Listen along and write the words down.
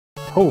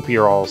Hope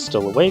you're all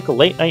still awake. A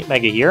late night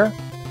Mega here.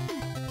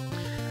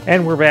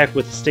 And we're back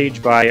with a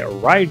stage by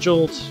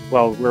Ryjolt.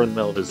 Well, we're in the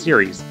middle of a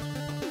series.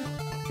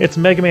 It's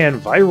Mega Man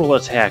Viral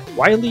Attack,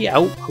 Wily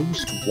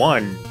Outpost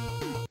 1.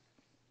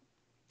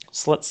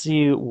 So let's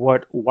see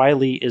what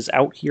Wily is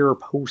out here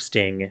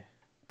posting.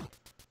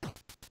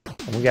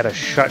 And we gotta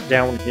shut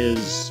down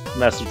his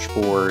message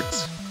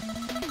boards.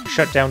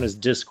 Shut down his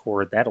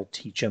Discord, that'll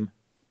teach him.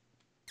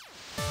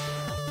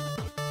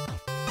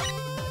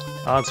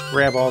 Let's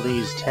grab all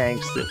these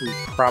tanks that we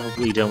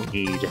probably don't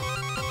need.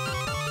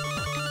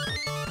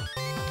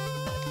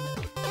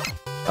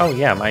 Oh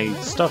yeah, my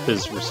stuff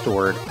is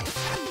restored.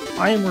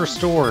 I am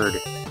restored!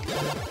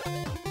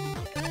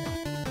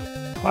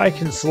 I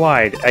can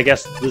slide. I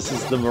guess this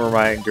is the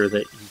reminder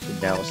that you can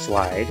now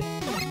slide.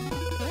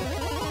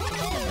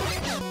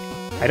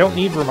 I don't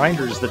need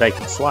reminders that I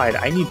can slide.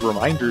 I need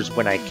reminders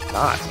when I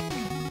cannot.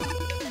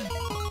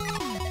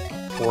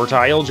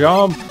 4-tile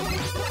jump!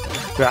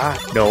 Ah,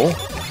 no.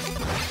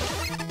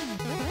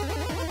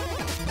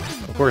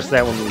 Of course,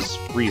 that one was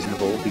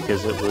reasonable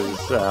because it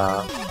was,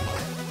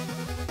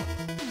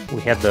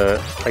 we had the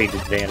height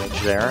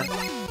advantage there.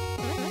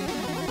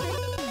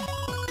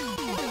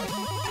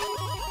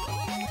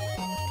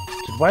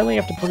 Did Wily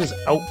have to put his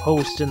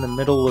outpost in the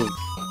middle of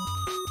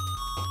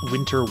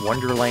Winter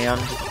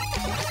Wonderland?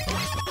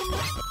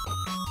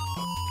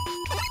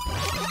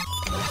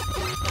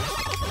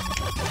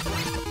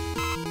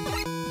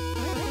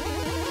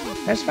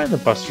 I just find the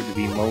Buster to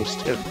be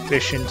most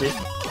efficient at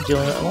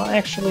dealing with... Well,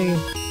 actually,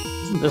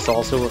 isn't this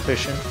also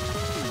efficient?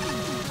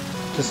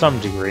 To some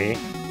degree.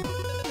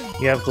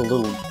 You have the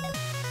little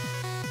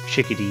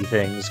chickadee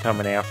things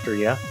coming after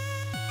you.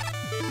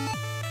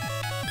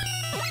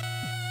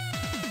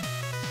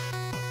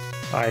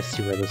 I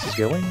see where this is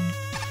going.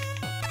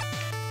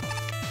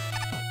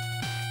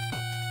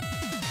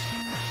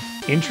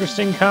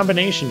 Interesting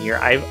combination here.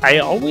 I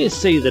always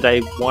say that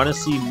I want to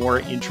see more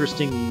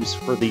interesting use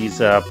for these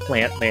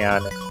Plant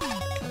Man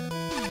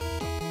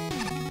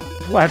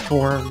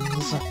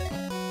platforms.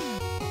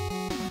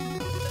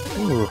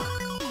 Ooh.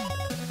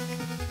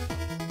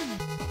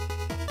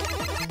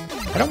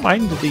 I don't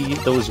mind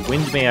those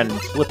Windman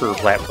flipper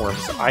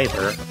platforms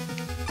either.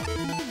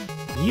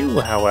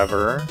 You,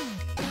 however,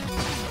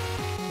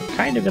 are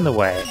kind of in the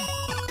way.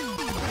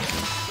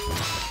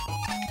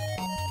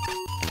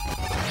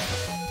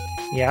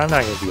 Yeah, I'm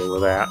not going to deal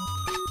with that.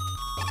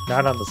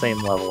 Not on the same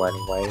level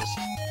anyways.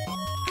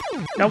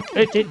 Nope,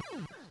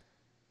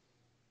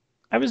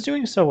 I was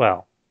doing so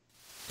well.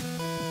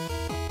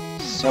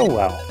 So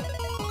well.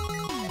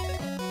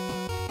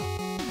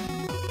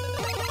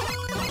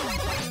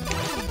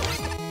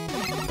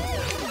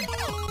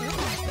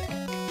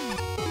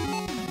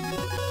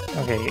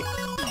 Okay,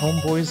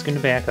 Homeboy's gonna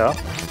back up.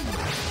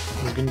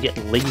 He's gonna get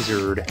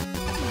lasered.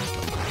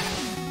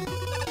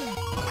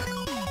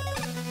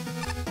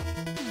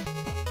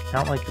 I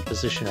don't like the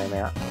position I'm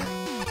at.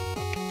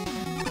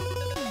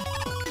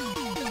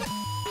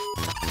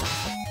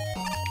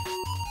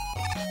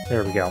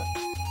 There we go.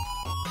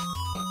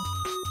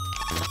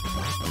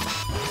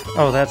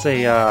 Oh, that's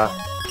a,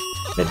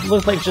 it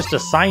looked like just a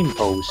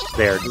signpost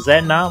there. Does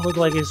that not look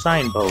like a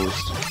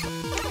signpost?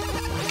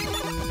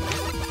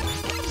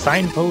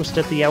 Signpost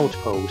at the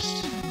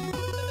outpost.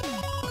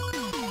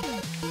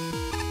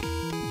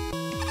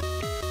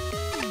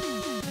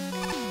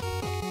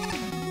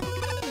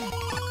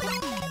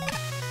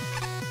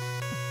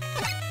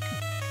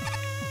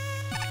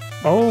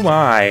 Oh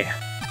my!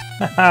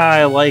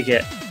 I like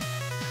it.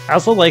 I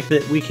also like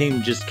that we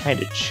can just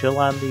kind of chill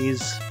on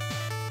these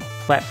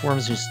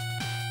platforms, just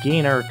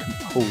gain our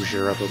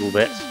composure a little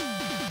bit.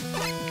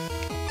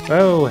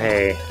 Oh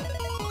hey.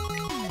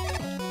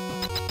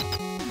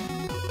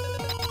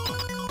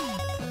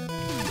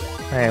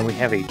 And we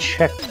have a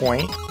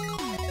checkpoint.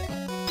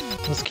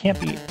 This can't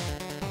be...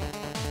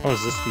 Oh,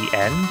 is this the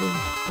end?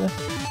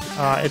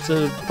 It's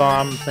a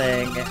bomb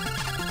thing.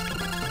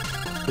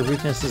 The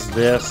weakness is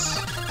this.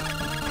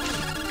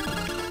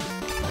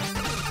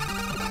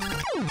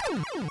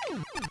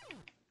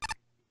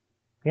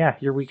 Yeah,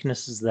 your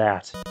weakness is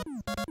that.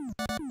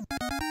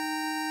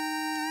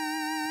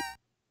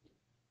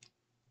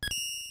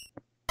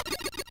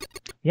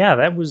 Yeah,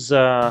 that was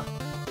a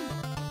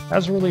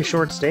really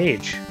short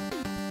stage.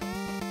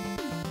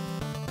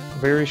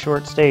 Very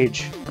short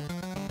stage.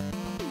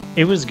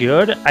 It was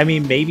good. I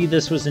mean, maybe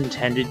this was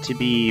intended to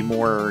be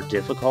more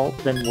difficult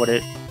than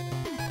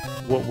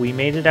what we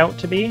made it out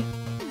to be.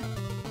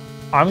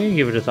 I'm gonna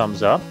give it a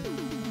thumbs up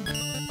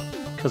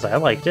because I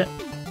liked it.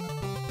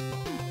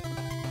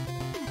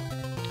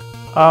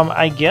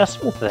 I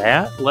guess with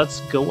that,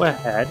 let's go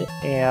ahead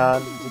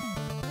and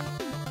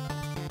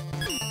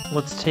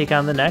let's take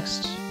on the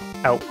next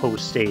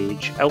Outpost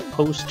stage,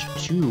 Outpost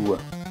 2.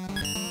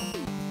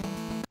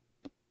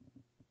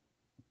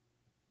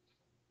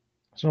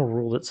 There's no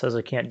rule that says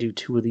I can't do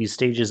 2 of these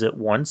stages at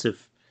once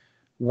if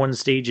one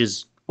stage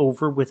is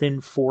over within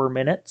 4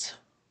 minutes.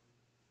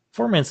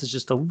 4 minutes is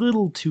just a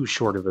little too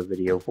short of a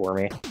video for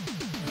me.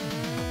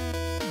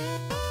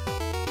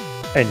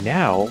 And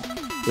now,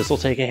 This'll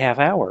take a half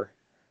hour.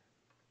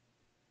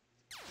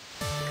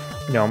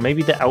 No,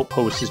 maybe the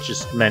outpost is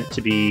just meant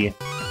to be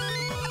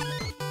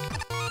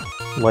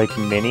like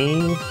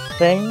mini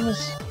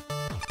things?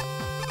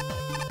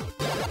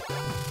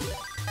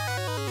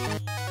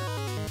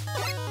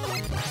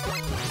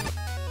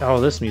 Oh,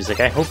 this music.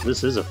 I hope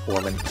this is a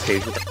 4-minute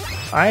stage.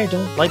 I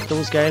don't like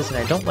those guys, and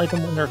I don't like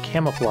them when they're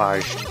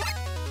camouflaged.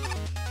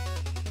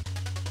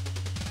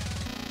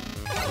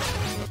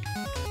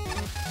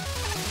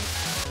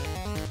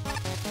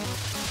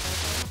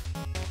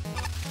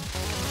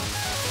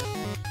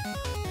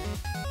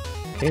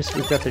 Okay, so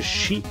we've got the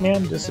sheep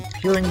man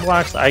disappearing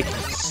blocks. I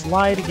can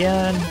slide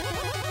again.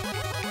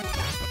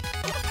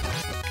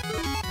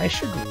 I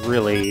should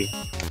really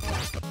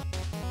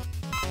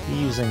be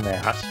using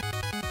that.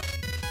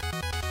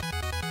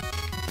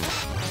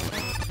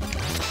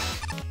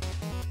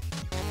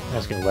 I'm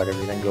just gonna let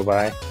everything go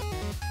by.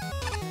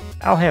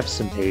 I'll have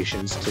some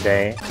patience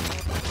today.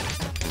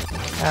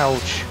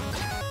 Ouch.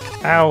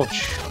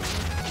 Ouch.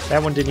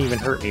 That one didn't even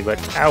hurt me, but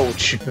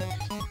ouch.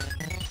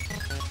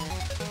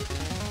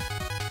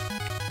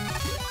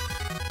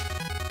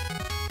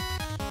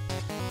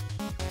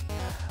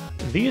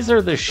 These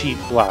are the sheep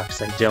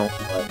blocks I don't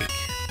like.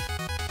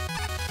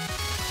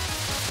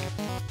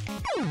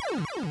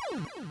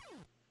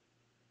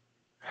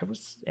 I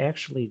was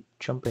actually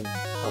jumping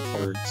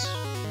upwards.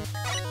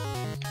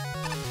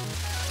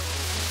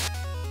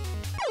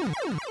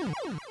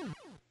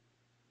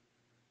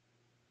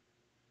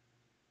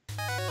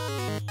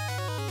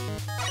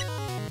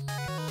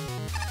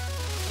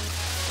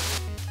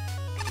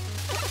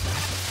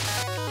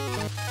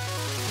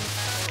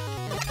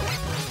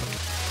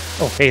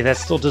 Oh, hey, that's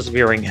still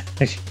disappearing.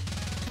 Can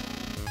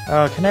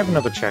I have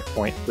another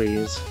checkpoint,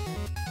 please?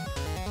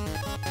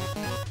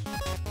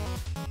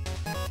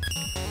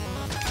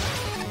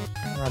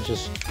 I'll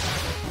just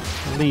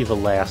leave a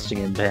lasting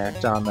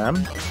impact on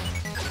them.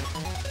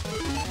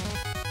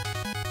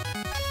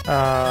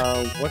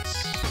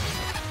 What's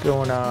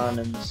going on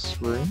in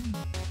this room?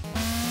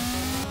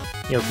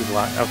 Yoki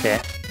block, okay.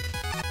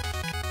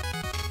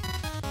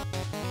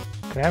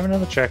 Can I have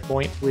another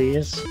checkpoint,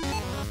 please?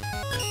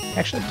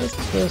 Actually,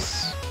 doesn't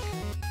this...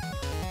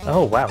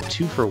 Oh, wow,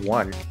 2 for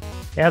 1.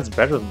 Yeah, that's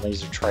better than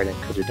Laser Trident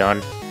could have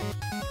done.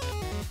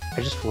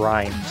 I just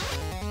rhymed.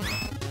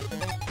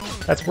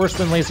 That's worse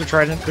than Laser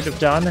Trident could have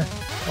done.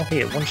 Oh,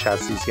 hey, it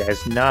one-shots these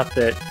guys. Not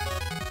that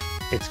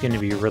it's going to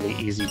be really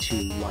easy to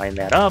line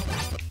that up.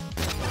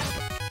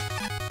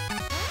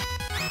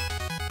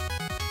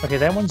 Okay,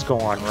 that one's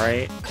gone,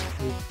 right?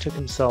 He took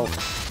himself...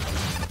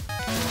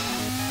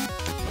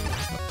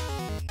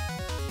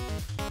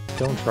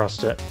 Don't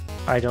trust it.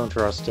 I don't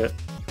trust it.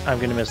 I'm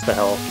gonna miss the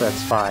health,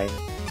 that's fine.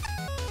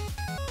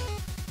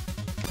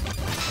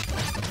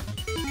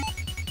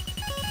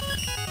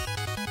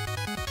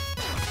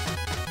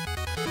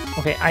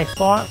 Okay, I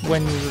thought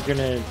when we were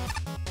gonna...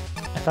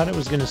 I thought it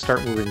was gonna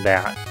start moving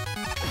back.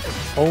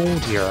 Oh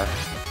dear.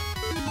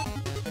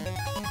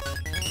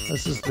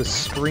 This is the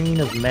screen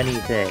of many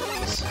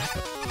things.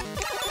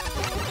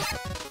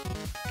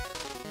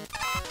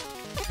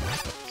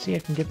 See, I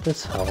can get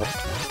this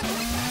health.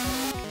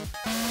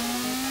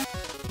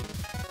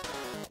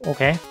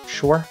 Okay,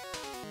 sure.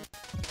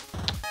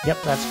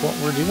 Yep, that's what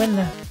we're doing.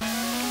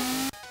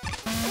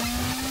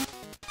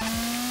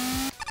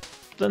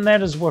 Then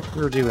that is what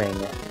we're doing.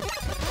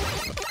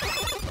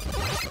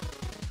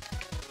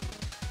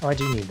 Oh, I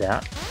do need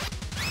that.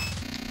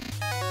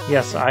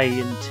 Yes, I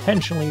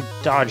intentionally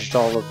dodged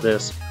all of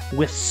this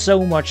with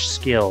so much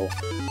skill.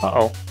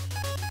 Uh-oh.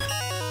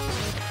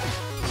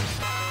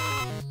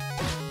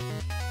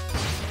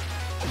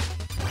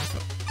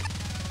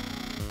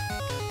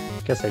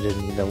 Guess I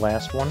didn't need the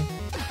last one.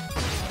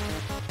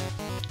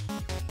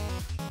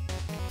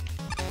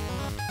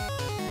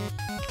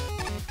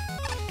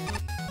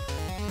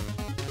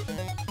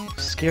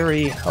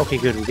 Scary. Okay,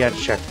 good, we got a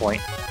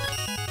checkpoint.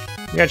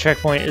 We got a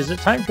checkpoint. Is it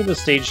time for the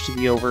stage to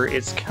be over?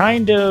 It's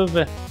kind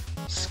of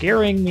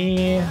scaring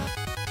me.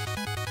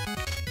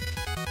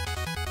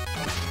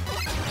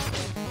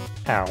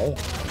 Ow.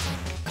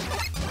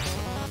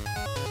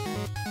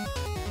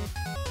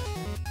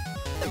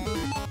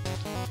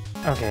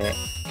 Okay.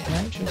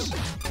 Can I just...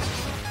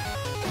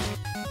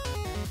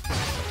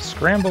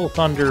 Scramble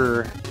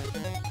Thunder...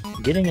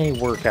 Getting a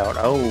workout.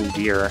 Oh,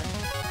 dear.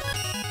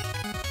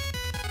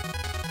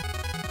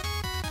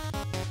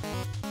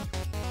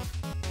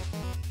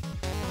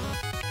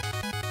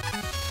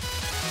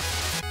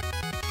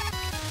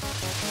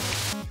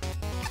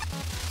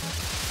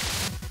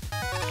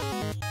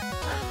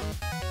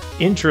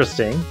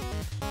 Interesting.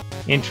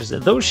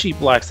 Interesting. Those sheep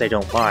blocks I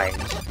don't mind.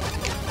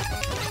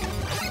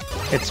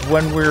 It's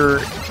when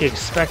we're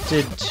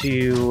expected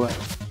to...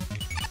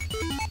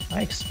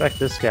 I expect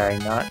this guy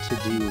not to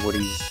do what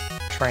he's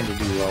trying to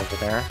do over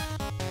there.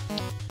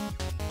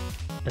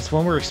 It's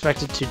when we're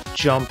expected to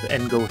jump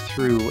and go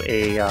through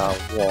a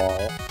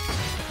wall.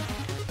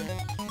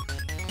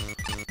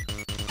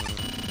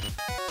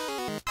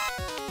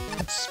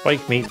 That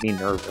spike made me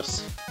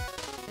nervous.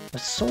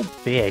 It's so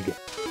big.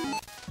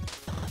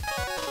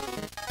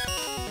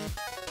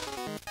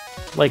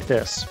 Like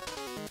this.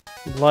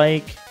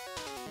 Like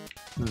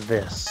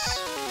this.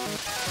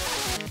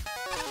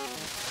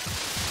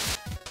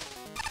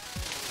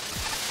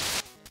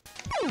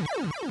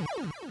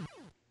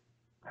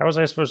 How was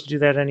I supposed to do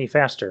that any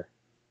faster?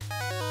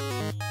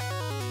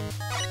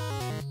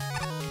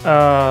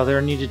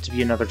 There needed to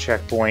be another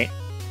checkpoint.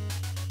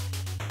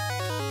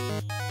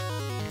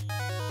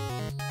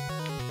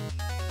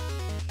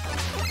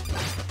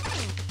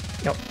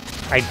 Nope.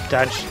 I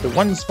dodged the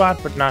one spot,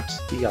 but not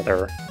the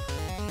other.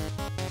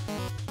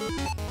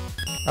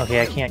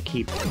 Okay, I can't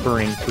keep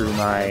burning through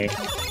my...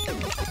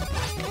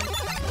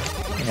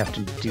 I have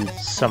to do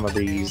some of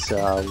these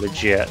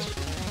legit.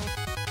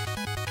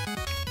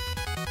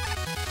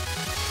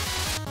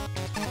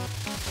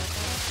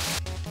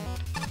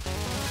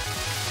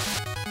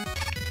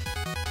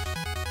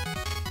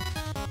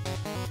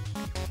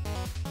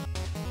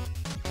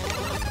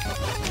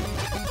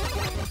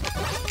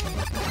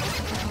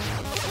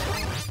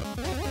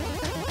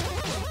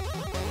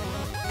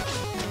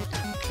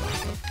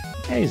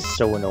 That is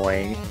so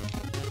annoying.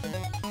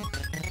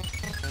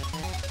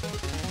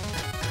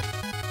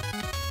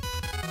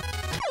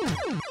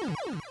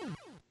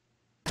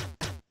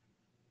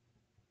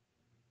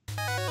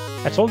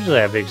 I told you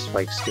that big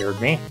spike scared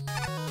me.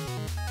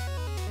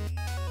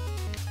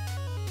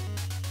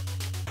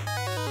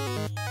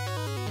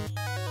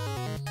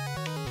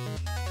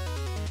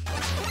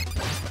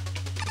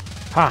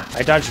 Ha!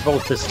 I dodged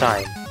both this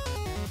time.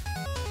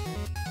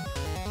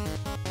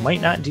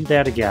 Might not do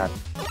that again.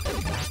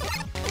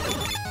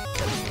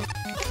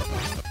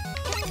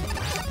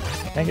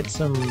 Can I get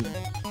some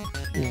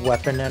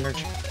weapon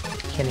energy?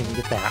 Can't even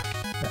get that.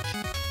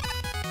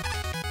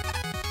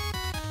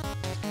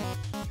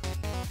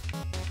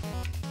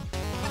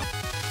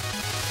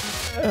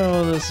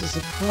 Oh, this is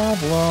a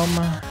problem.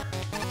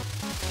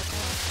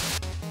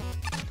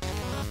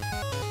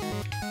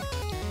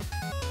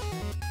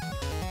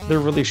 There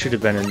really should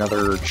have been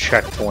another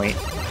checkpoint.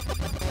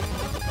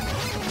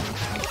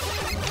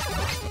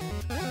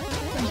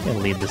 I'm just gonna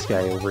lead this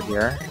guy over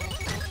here.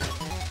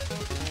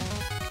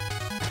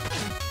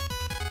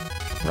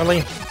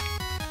 Really?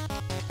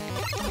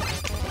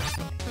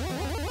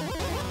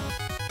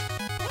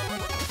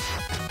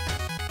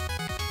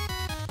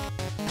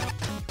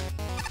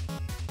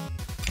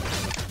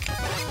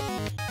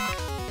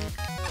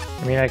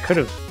 I mean, I could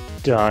have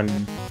done...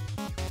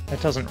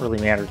 That doesn't really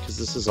matter, because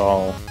this is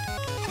all...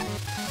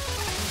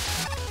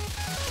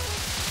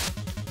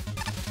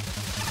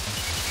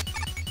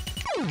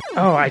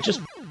 Oh, I just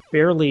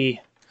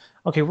barely...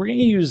 Okay, we're gonna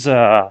use,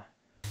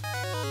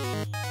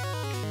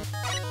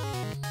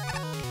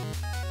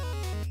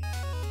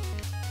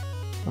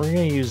 We're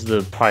gonna use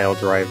the pile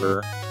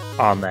driver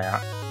on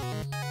that.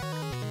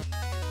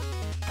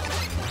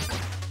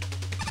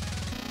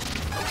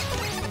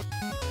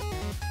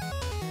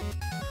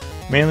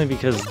 Mainly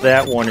because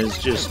that one is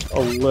just a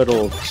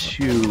little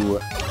too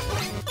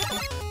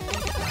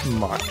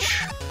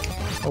much.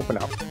 Open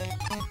up.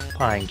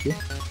 Thank you.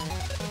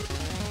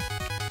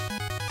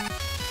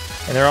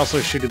 And there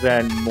also should have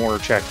been more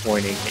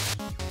checkpointing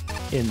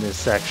in this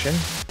section.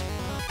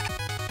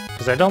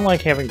 Because I don't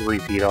like having to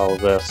repeat all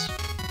of this.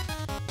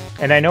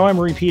 And I know I'm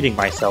repeating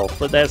myself,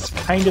 but that's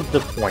kind of the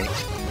point.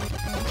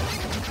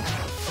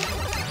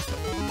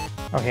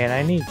 Okay, and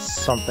I need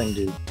something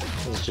to...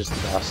 This is just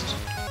the best.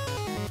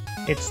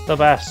 It's the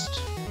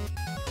best.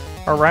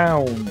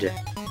 Around.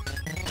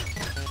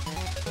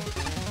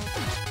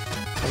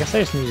 I guess I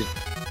just need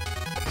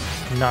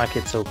to not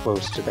get so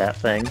close to that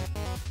thing.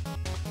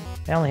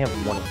 I only have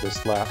one of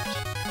this left.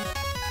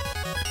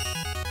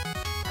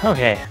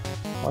 Okay,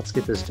 let's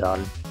get this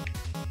done.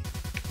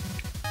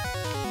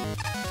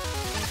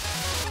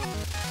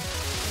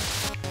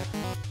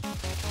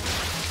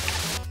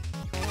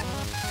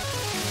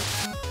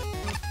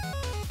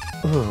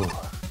 Ooh.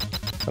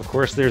 Of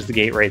course, there's the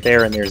gate right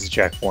there, and there's the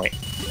checkpoint.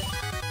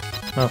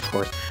 Of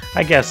course.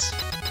 I guess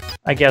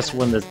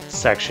when the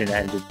section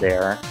ended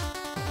there...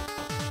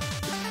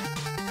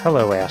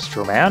 Hello,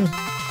 Astro Man.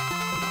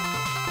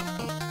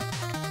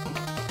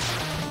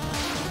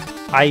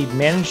 I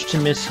managed to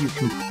miss you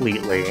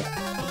completely.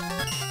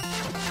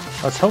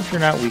 Let's hope you're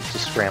not weak to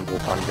Scramble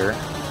Thunder.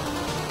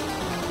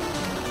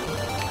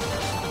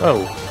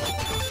 Oh.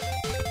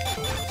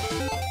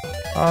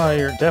 Oh,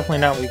 you're definitely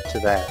not weak to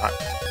that.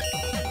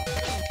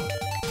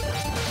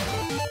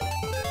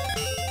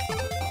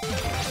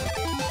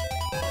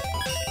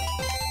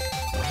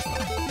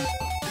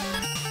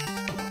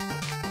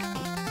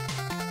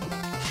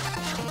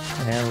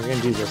 And we're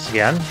gonna do this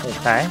again,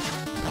 okay.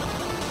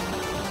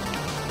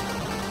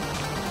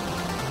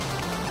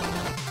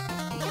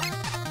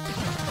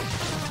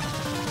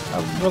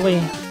 Really?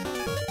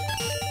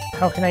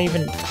 How can I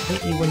even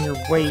hit you when you're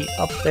way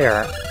up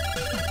there?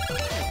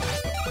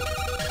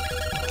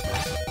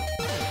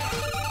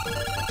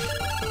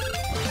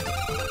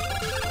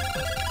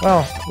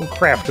 Well, we'll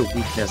craft a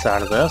weakness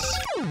out of this.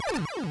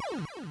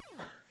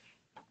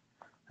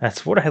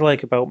 That's what I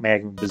like about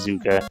Magma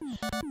Bazooka.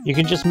 You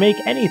can just make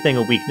anything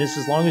a weakness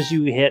as long as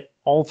you hit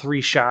all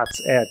 3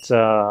 shots at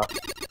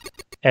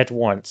at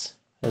once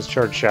as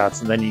charge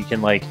shots, and then you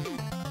can, like,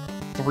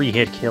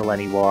 3-hit kill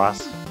any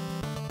boss.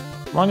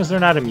 As long as they're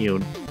not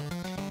immune.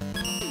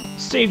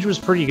 Stage was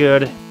pretty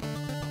good.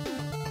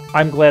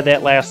 I'm glad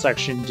that last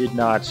section did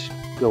not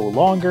go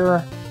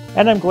longer,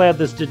 and I'm glad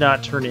this did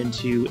not turn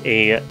into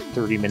a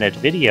 30-minute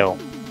video.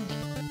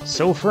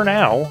 So for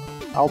now,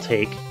 I'll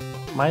take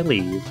my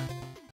leave.